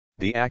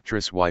The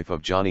actress wife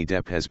of Johnny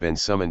Depp has been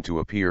summoned to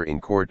appear in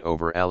court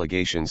over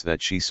allegations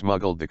that she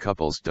smuggled the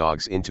couple's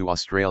dogs into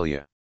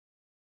Australia.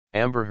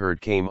 Amber Heard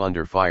came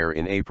under fire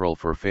in April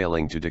for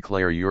failing to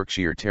declare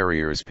Yorkshire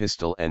Terriers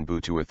Pistol and Boo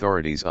to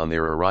authorities on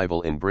their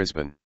arrival in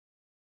Brisbane.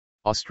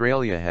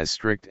 Australia has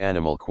strict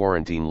animal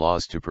quarantine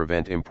laws to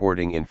prevent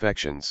importing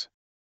infections.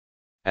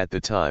 At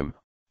the time,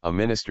 a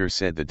minister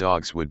said the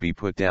dogs would be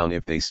put down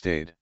if they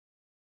stayed.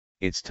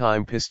 It's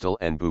time Pistol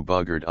and Boo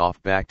buggered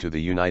off back to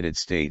the United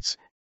States,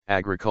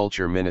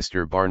 Agriculture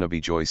Minister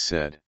Barnaby Joyce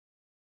said.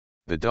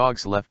 The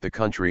dogs left the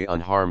country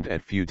unharmed a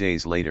few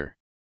days later.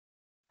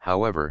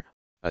 However,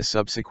 a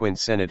subsequent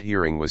Senate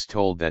hearing was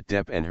told that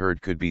Depp and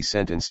Heard could be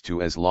sentenced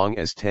to as long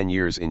as 10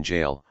 years in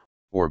jail,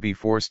 or be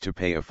forced to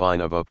pay a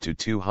fine of up to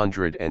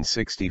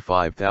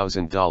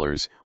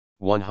 $265,000,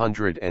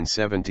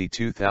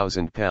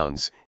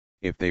 £172,000,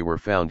 if they were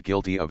found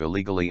guilty of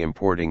illegally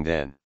importing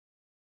them.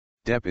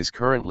 Depp is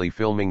currently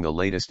filming the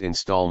latest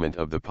installment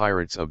of the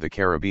Pirates of the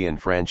Caribbean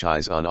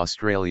franchise on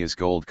Australia's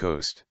Gold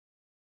Coast.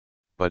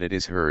 But it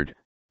is Heard,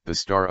 the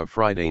star of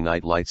Friday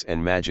Night Lights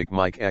and Magic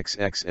Mike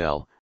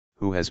XXL,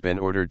 who has been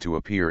ordered to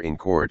appear in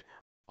court,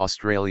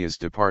 Australia's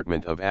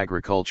Department of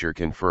Agriculture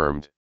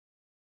confirmed.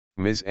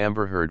 Ms.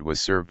 Amber Heard was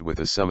served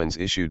with a summons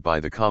issued by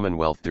the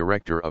Commonwealth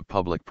Director of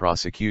Public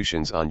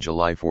Prosecutions on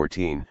July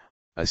 14,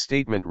 a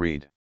statement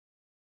read.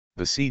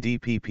 The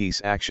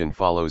CDPP's action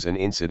follows an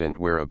incident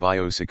where a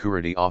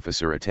biosecurity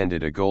officer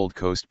attended a Gold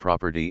Coast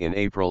property in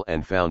April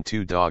and found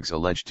 2 dogs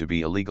alleged to be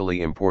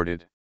illegally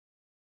imported.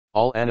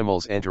 All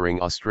animals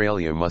entering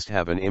Australia must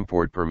have an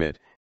import permit,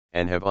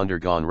 and have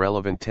undergone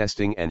relevant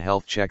testing and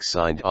health checks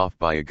signed off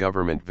by a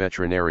government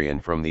veterinarian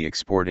from the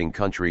exporting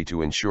country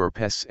to ensure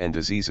pests and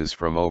diseases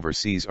from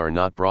overseas are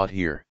not brought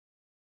here.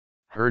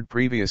 Heard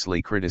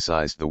previously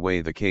criticized the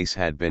way the case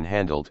had been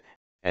handled,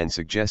 and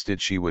suggested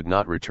she would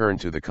not return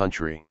to the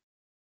country.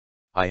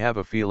 I have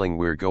a feeling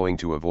we're going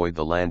to avoid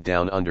the land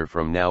down under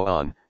from now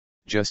on,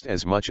 just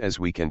as much as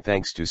we can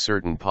thanks to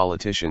certain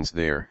politicians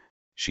there,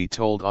 she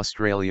told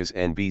Australia's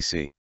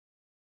NBC.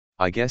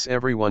 I guess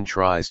everyone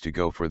tries to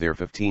go for their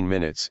 15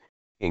 minutes,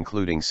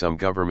 including some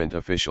government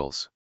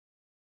officials.